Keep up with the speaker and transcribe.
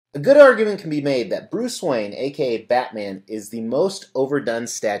A good argument can be made that Bruce Wayne, aka Batman, is the most overdone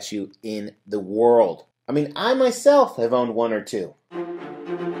statue in the world. I mean, I myself have owned one or two.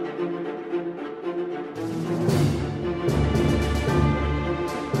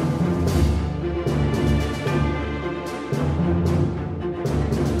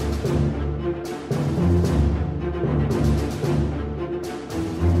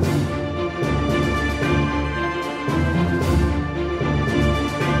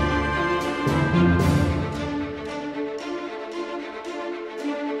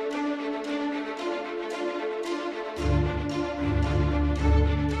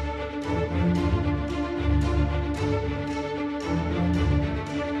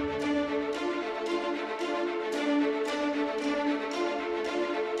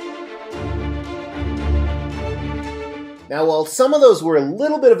 Now, while some of those were a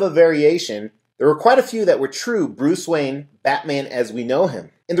little bit of a variation, there were quite a few that were true Bruce Wayne, Batman as we know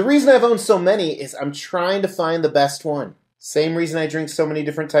him. And the reason I've owned so many is I'm trying to find the best one. Same reason I drink so many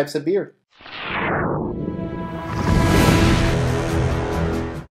different types of beer.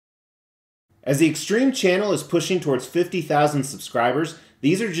 As the Extreme channel is pushing towards 50,000 subscribers,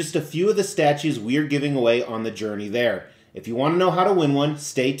 these are just a few of the statues we're giving away on the journey there. If you want to know how to win one,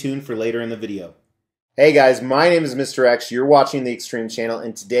 stay tuned for later in the video. Hey guys, my name is Mr. X, you're watching the Extreme channel,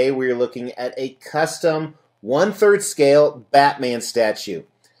 and today we're looking at a custom 1/3 scale Batman statue.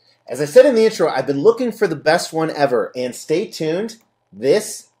 As I said in the intro, I've been looking for the best one ever, and stay tuned,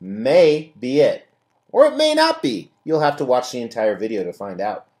 this may be it. Or it may not be. You'll have to watch the entire video to find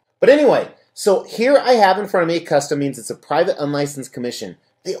out. But anyway, so here I have in front of me a custom, means it's a private unlicensed commission.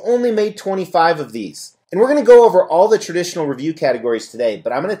 They only made 25 of these. And we're going to go over all the traditional review categories today,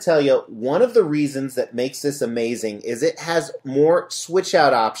 but I'm going to tell you one of the reasons that makes this amazing is it has more switch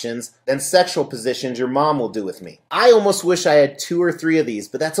out options than sexual positions your mom will do with me. I almost wish I had 2 or 3 of these,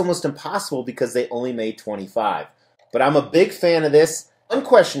 but that's almost impossible because they only made 25. But I'm a big fan of this. One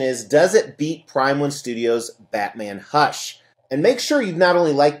question is, does it beat Prime One Studios' Batman Hush? And make sure you've not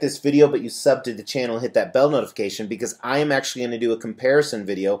only liked this video, but you sub to the channel and hit that bell notification because I am actually going to do a comparison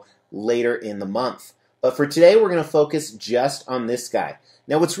video later in the month. But for today, we're going to focus just on this guy.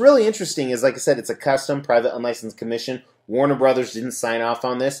 Now, what's really interesting is, like I said, it's a custom, private, unlicensed commission. Warner Brothers didn't sign off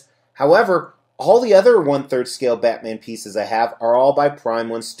on this. However, all the other 1/3 scale Batman pieces I have are all by Prime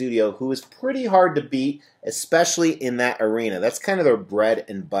One Studio, who is pretty hard to beat, especially in that arena. That's kind of their bread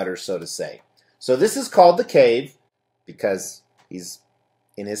and butter, so to say. So this is called the Cave because he's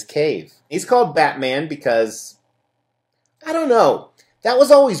in his cave. He's called Batman because, I don't know. That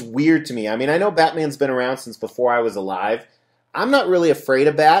was always weird to me. I mean, I know Batman's been around since before I was alive. I'm not really afraid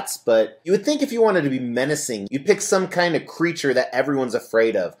of bats, but you would think if you wanted to be menacing, you'd pick some kind of creature that everyone's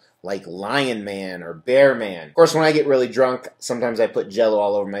afraid of, like Lion Man or Bear Man. Of course, when I get really drunk, sometimes I put Jell-O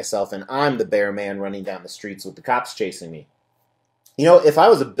all over myself, and I'm the Bear Man running down the streets with the cops chasing me. You know, if I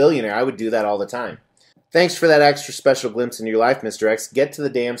was a billionaire, I would do that all the time. Thanks for that extra special glimpse into your life, Mr. X. Get to the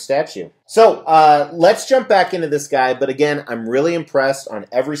damn statue. So, let's jump back into this guy. But again, I'm really impressed on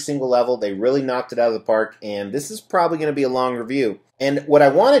every single level. They really knocked it out of the park. And this is probably going to be a long review. And what I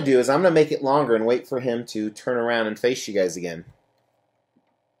want to do is I'm going to make it longer and wait for him to turn around and face you guys again.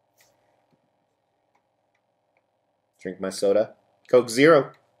 Drink my soda. Coke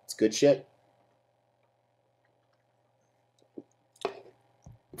Zero. It's good shit.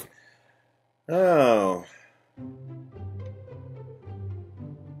 Oh.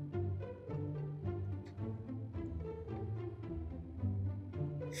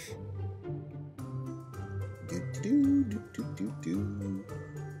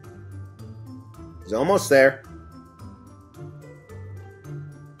 He's almost there.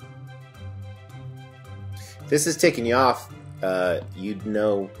 If this is taking you off, you'd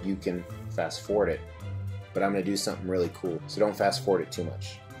know you can fast forward it. But I'm going to do something really cool, so don't fast forward it too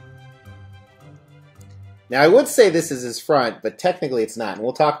much. Now, I would say this is his front, but technically it's not, and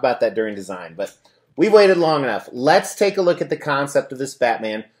we'll talk about that during design. But we've waited long enough. Let's take a look at the concept of this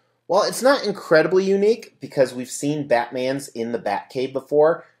Batman. While it's not incredibly unique, because we've seen Batmans in the Batcave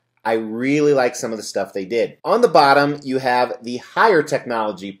before, I really like some of the stuff they did. On the bottom, you have the higher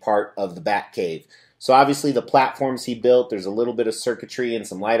technology part of the Batcave. So obviously the platforms he built, there's a little bit of circuitry and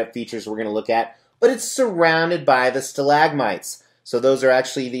some light-up features we're going to look at, but it's surrounded by the stalagmites. So those are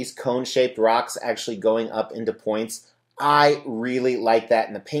actually these cone-shaped rocks actually going up into points. I really like that.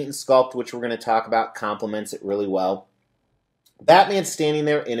 And the paint and sculpt, which we're going to talk about, complements it really well. Batman's standing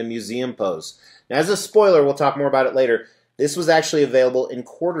there in a museum pose. Now, as a spoiler, we'll talk more about it later, this was actually available in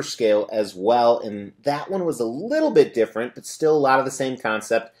quarter scale as well. And that one was a little bit different, but still a lot of the same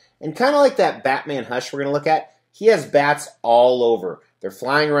concept. And kind of like that Batman Hush we're going to look at, he has bats all over. They're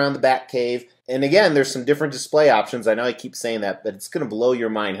flying around the Batcave. And again, there's some different display options. I know I keep saying that, but it's going to blow your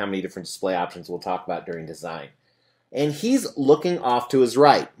mind how many different display options we'll talk about during design. And he's looking off to his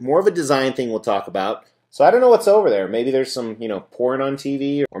right. More of a design thing we'll talk about. So I don't know what's over there. Maybe there's some, porn on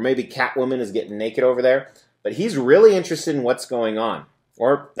TV, or maybe Catwoman is getting naked over there. But he's really interested in what's going on.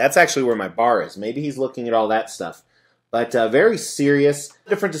 Or that's actually where my bar is. Maybe he's looking at all that stuff. But very serious.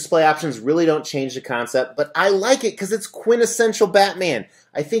 Different display options really don't change the concept, but I like it because it's quintessential Batman.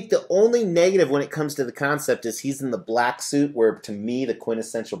 I think the only negative when it comes to the concept is he's in the black suit, where to me the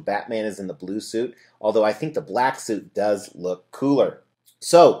quintessential Batman is in the blue suit, although I think the black suit does look cooler.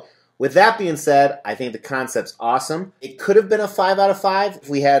 So, with that being said, I think the concept's awesome. It could have been a 5 out of 5 if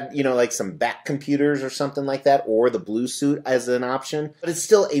we had, like some Bat computers or something like that, or the blue suit as an option. But it's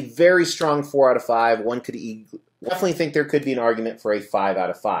still a very strong 4 out of 5. One could definitely think there could be an argument for a 5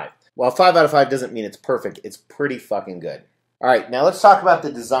 out of 5. While 5 out of 5 doesn't mean it's perfect, it's pretty fucking good. Alright, now let's talk about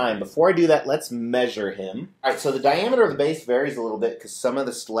the design. Before I do that, let's measure him. Alright, so the diameter of the base varies a little bit because some of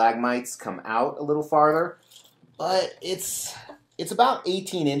the stalagmites come out a little farther. But it's about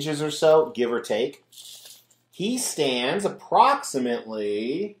 18 inches or so, give or take. He stands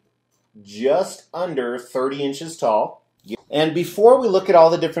approximately just under 30 inches tall. And before we look at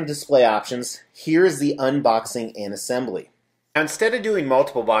all the different display options, here's the unboxing and assembly. Now, instead of doing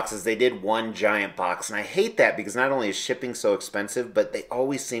multiple boxes, they did one giant box, and I hate that because not only is shipping so expensive, but they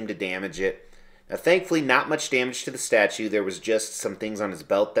always seem to damage it. Now, thankfully, not much damage to the statue. There was just some things on his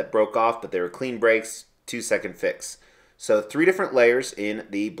belt that broke off, but they were clean breaks, 2-second fix. So 3 different layers in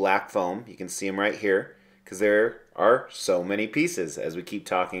the black foam. You can see them right here because there are so many pieces, as we keep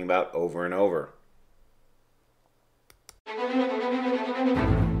talking about over and over.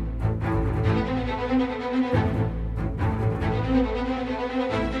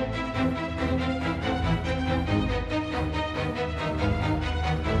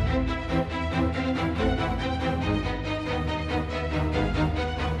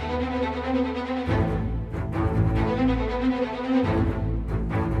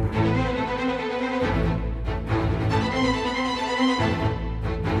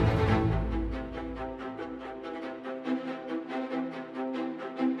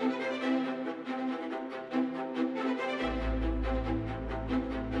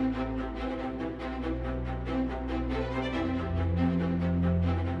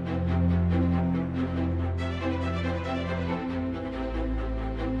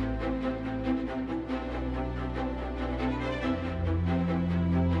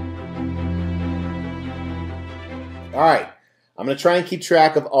 Alright, I'm going to try and keep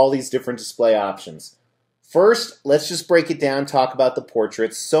track of all these different display options. First, let's just break it down, talk about the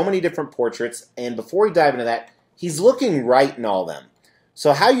portraits. So many different portraits, and before we dive into that, he's looking right in all of them.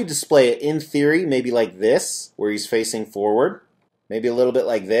 So how you display it, in theory, maybe like this, where he's facing forward. Maybe a little bit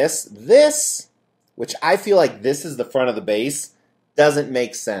like this. This, which I feel like this is the front of the base, doesn't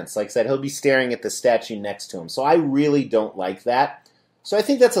make sense. Like I said, he'll be staring at the statue next to him. So I really don't like that. So I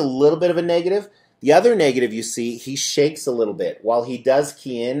think that's a little bit of a negative. The other negative you see, he shakes a little bit. While he does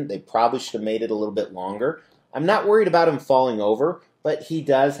key in, they probably should have made it a little bit longer. I'm not worried about him falling over, but he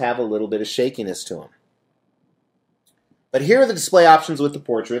does have a little bit of shakiness to him. But here are the display options with the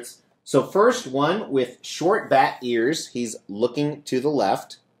portraits. So first one with short bat ears. He's looking to the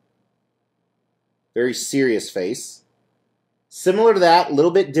left. Very serious face. Similar to that, a little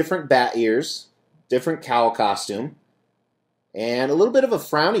bit different bat ears. Different cowl costume. And a little bit of a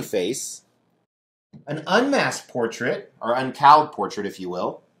frowny face. An unmasked portrait, or uncowled portrait, if you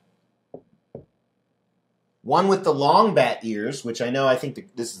will. One with the long bat ears, which I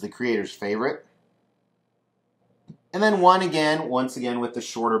think this is the creator's favorite. And then once again, with the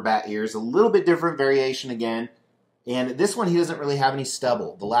shorter bat ears. A little bit different variation again. And this one, he doesn't really have any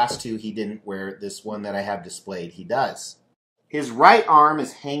stubble. The last two, he didn't, where this one that I have displayed, he does. His right arm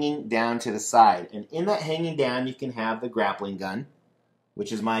is hanging down to the side. And in that hanging down, you can have the grappling gun,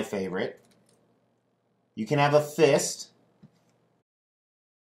 which is my favorite. You can have a fist.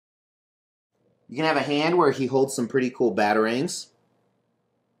 You can have a hand where he holds some pretty cool batarangs.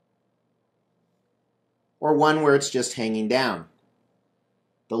 Or one where it's just hanging down.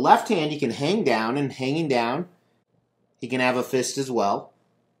 The left hand you can hang down, and hanging down, he can have a fist as well.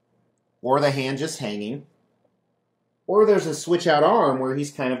 Or the hand just hanging. Or there's a switch out arm where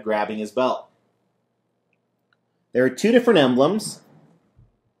he's kind of grabbing his belt. There are 2 different emblems.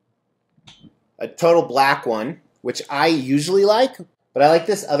 A total black one, which I usually like, but I like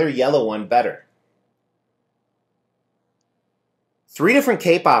this other yellow one better. 3 different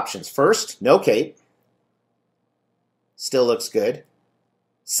cape options. First, no cape. Still looks good.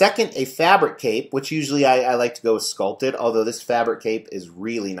 Second, a fabric cape, which usually I like to go with sculpted, although this fabric cape is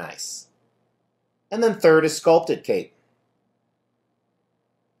really nice. And then third, a sculpted cape.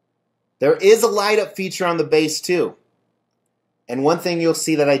 There is a light-up feature on the base too. And one thing you'll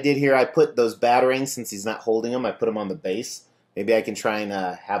see that I did here, I put those batarangs, since he's not holding them, I put them on the base. Maybe I can try and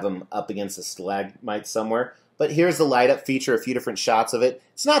have them up against a stalagmite somewhere. But here's the light-up feature, a few different shots of it.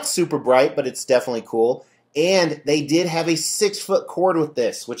 It's not super bright, but it's definitely cool. And they did have a 6-foot cord with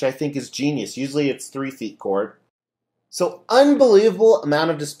this, which I think is genius. Usually it's 3 feet cord. So unbelievable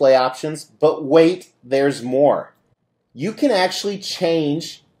amount of display options, but wait, there's more. You can actually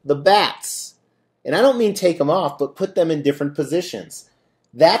change the bats. And I don't mean take them off, but put them in different positions.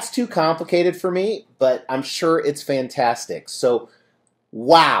 That's too complicated for me, but I'm sure it's fantastic. So,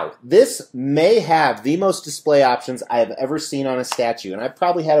 wow, this may have the most display options I have ever seen on a statue, and I've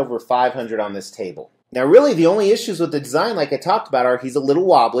probably had over 500 on this table. Now, really, the only issues with the design, like I talked about, are he's a little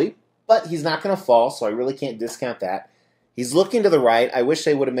wobbly, but he's not going to fall, so I really can't discount that. He's looking to the right. I wish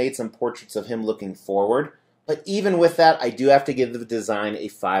they would have made some portraits of him looking forward. But even with that, I do have to give the design a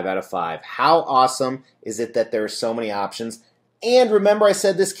 5 out of 5. How awesome is it that there are so many options? And remember I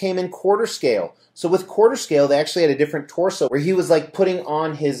said this came in quarter scale. So with quarter scale, they actually had a different torso where he was like putting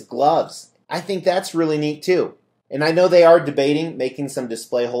on his gloves. I think that's really neat too. And I know they are debating making some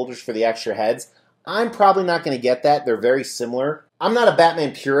display holders for the extra heads. I'm probably not going to get that. They're very similar. I'm not a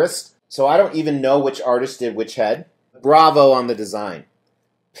Batman purist, so I don't even know which artist did which head. Bravo on the design.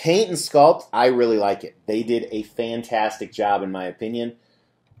 Paint and sculpt, I really like it. They did a fantastic job in my opinion.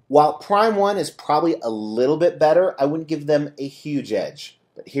 While Prime 1 is probably a little bit better, I wouldn't give them a huge edge.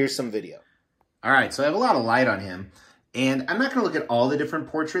 But here's some video. All right, so I have a lot of light on him. And I'm not going to look at all the different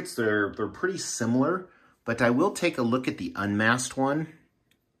portraits. They're pretty similar. But I will take a look at the unmasked one.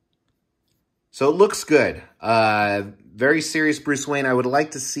 So it looks good. Very serious Bruce Wayne. I would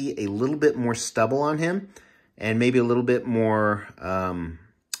like to see a little bit more stubble on him. And maybe a little bit more,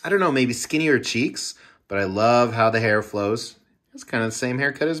 I don't know, maybe skinnier cheeks. But I love how the hair flows. It's kind of the same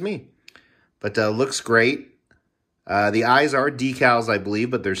haircut as me. But looks great. The eyes are decals, I believe,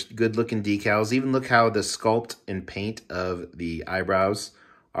 but there's good-looking decals. Even look how the sculpt and paint of the eyebrows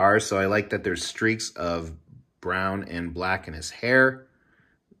are. So I like that there's streaks of brown and black in his hair.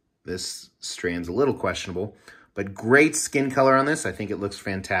 This strand's a little questionable. But great skin color on this. I think it looks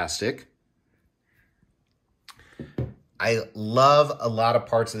fantastic. I love a lot of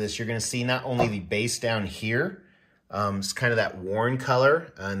parts of this. You're going to see not only the base down here, it's kind of that worn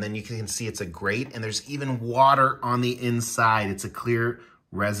color, and then you can see it's a grate, and there's even water on the inside. It's a clear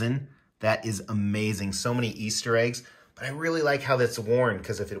resin. That is amazing. So many Easter eggs, but I really like how that's worn,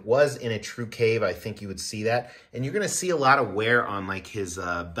 because if it was in a true cave, I think you would see that. And you're going to see a lot of wear on like his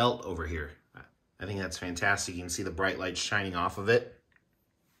belt over here. I think that's fantastic. You can see the bright light shining off of it.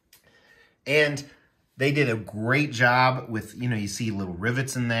 And they did a great job with, you see little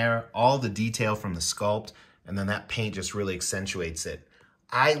rivets in there, all the detail from the sculpt. And then that paint just really accentuates it.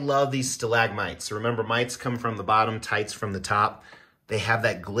 I love these stalagmites. So remember, mites come from the bottom, tights from the top. They have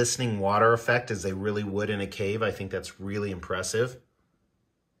that glistening water effect as they really would in a cave. I think that's really impressive.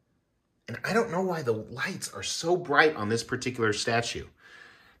 And I don't know why the lights are so bright on this particular statue.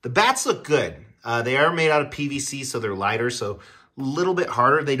 The bats look good. They are made out of PVC, so they're lighter, so a little bit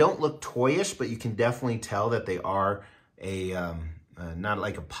harder. They don't look toyish, but you can definitely tell that they are a... not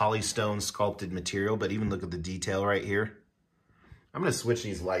like a polystone sculpted material, but even look at the detail right here. I'm going to switch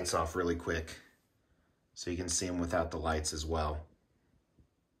these lights off really quick so you can see them without the lights as well.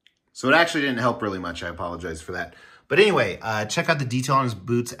 So it actually didn't help really much. I apologize for that. But anyway, check out the detail on his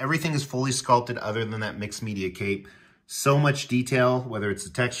boots. Everything is fully sculpted other than that mixed media cape. So much detail, whether it's the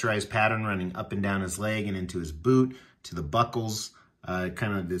texturized pattern running up and down his leg and into his boot, to the buckles,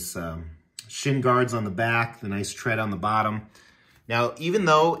 kind of this shin guards on the back, the nice tread on the bottom. Now, even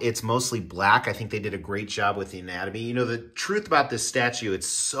though it's mostly black, I think they did a great job with the anatomy. The truth about this statue, it's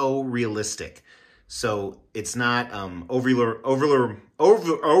so realistic. So it's not overly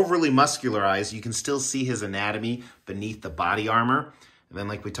muscularized. You can still see his anatomy beneath the body armor. And then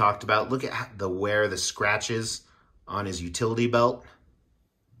like we talked about, look at the scratches on his utility belt.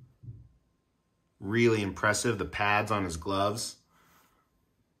 Really impressive. The pads on his gloves.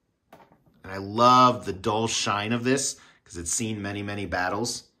 And I love the dull shine of this, because it's seen many, many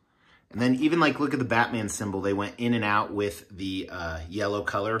battles. And then even like, look at the Batman symbol. They went in and out with the yellow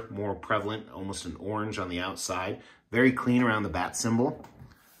color, more prevalent, almost an orange on the outside. Very clean around the bat symbol.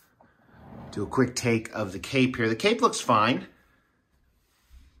 Do a quick take of the cape here. The cape looks fine.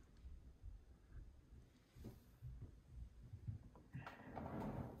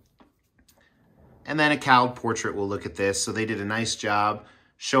 And then a cowled portrait will look at this. So they did a nice job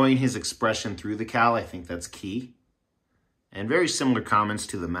showing his expression through the cowl. I think that's key. And very similar comments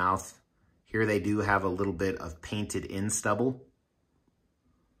to the mouth. Here they do have a little bit of painted in stubble.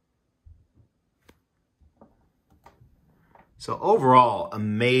 So overall,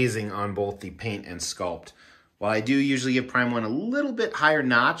 amazing on both the paint and sculpt. While I do usually give Prime 1 a little bit higher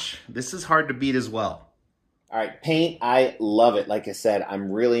notch, this is hard to beat as well. All right, paint, I love it. Like I said,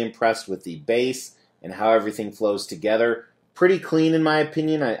 I'm really impressed with the base and how everything flows together. Pretty clean in my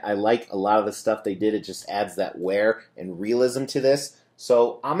opinion. I like a lot of the stuff they did. It just adds that wear and realism to this.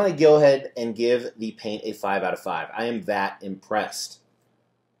 So I'm going to go ahead and give the paint a 5 out of 5. I am that impressed.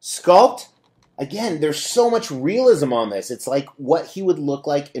 Sculpt, again, there's so much realism on this. It's like what he would look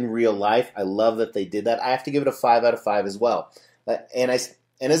like in real life. I love that they did that. I have to give it a 5 out of 5 as well. And as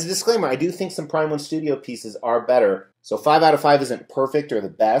a disclaimer, I do think some Prime 1 Studio pieces are better. So 5 out of 5 isn't perfect or the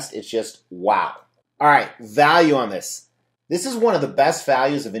best. It's just wow. All right, value on this. This is one of the best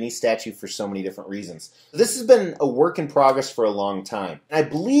values of any statue for so many different reasons. This has been a work in progress for a long time. I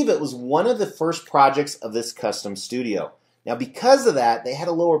believe it was one of the first projects of this custom studio. Now, because of that, they had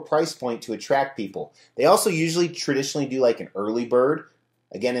a lower price point to attract people. They also usually traditionally do like an early bird.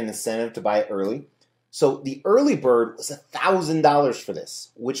 Again, an incentive to buy it early. So the early bird was $1,000 for this,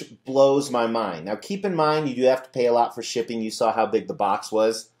 which blows my mind. Now, keep in mind, you do have to pay a lot for shipping. You saw how big the box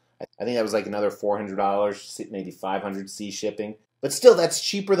was. I think that was like another $400, maybe $500 shipping. But still, that's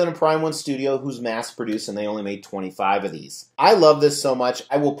cheaper than a Prime 1 Studio who's mass-produced, and they only made 25 of these. I love this so much,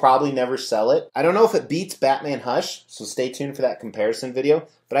 I will probably never sell it. I don't know if it beats Batman Hush, so stay tuned for that comparison video.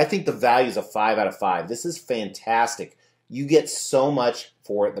 But I think the value is a 5 out of 5. This is fantastic. You get so much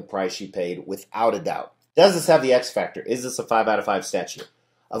for the price you paid, without a doubt. Does this have the X factor? Is this a 5 out of 5 statue?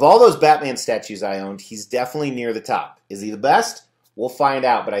 Of all those Batman statues I owned, he's definitely near the top. Is he the best? We'll find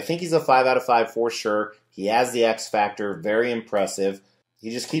out, but I think he's a 5 out of 5 for sure. He has the X factor, very impressive.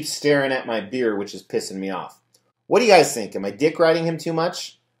 He just keeps staring at my beer, which is pissing me off. What do you guys think? Am I dick riding him too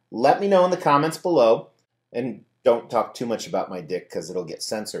much? Let me know in the comments below. And don't talk too much about my dick because it'll get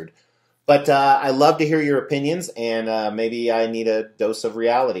censored. But I love to hear your opinions, and maybe I need a dose of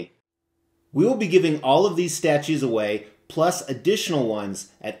reality. We will be giving all of these statues away, plus additional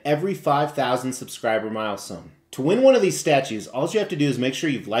ones at every 5,000 subscriber milestone. To win one of these statues, all you have to do is make sure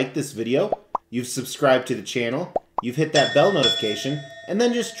you've liked this video, you've subscribed to the channel, you've hit that bell notification, and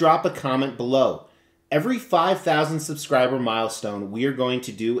then just drop a comment below. Every 5,000 subscriber milestone, we are going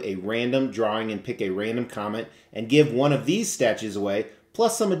to do a random drawing and pick a random comment and give one of these statues away,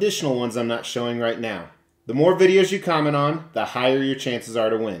 plus some additional ones I'm not showing right now. The more videos you comment on, the higher your chances are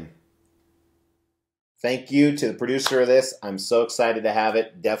to win. Thank you to the producer of this. I'm so excited to have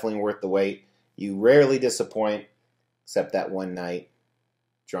it. Definitely worth the wait. You rarely disappoint, except that one night,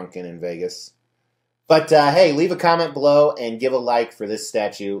 drunken in Vegas. But hey, leave a comment below and give a like for this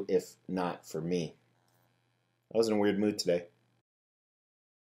statue, if not for me. I was in a weird mood today.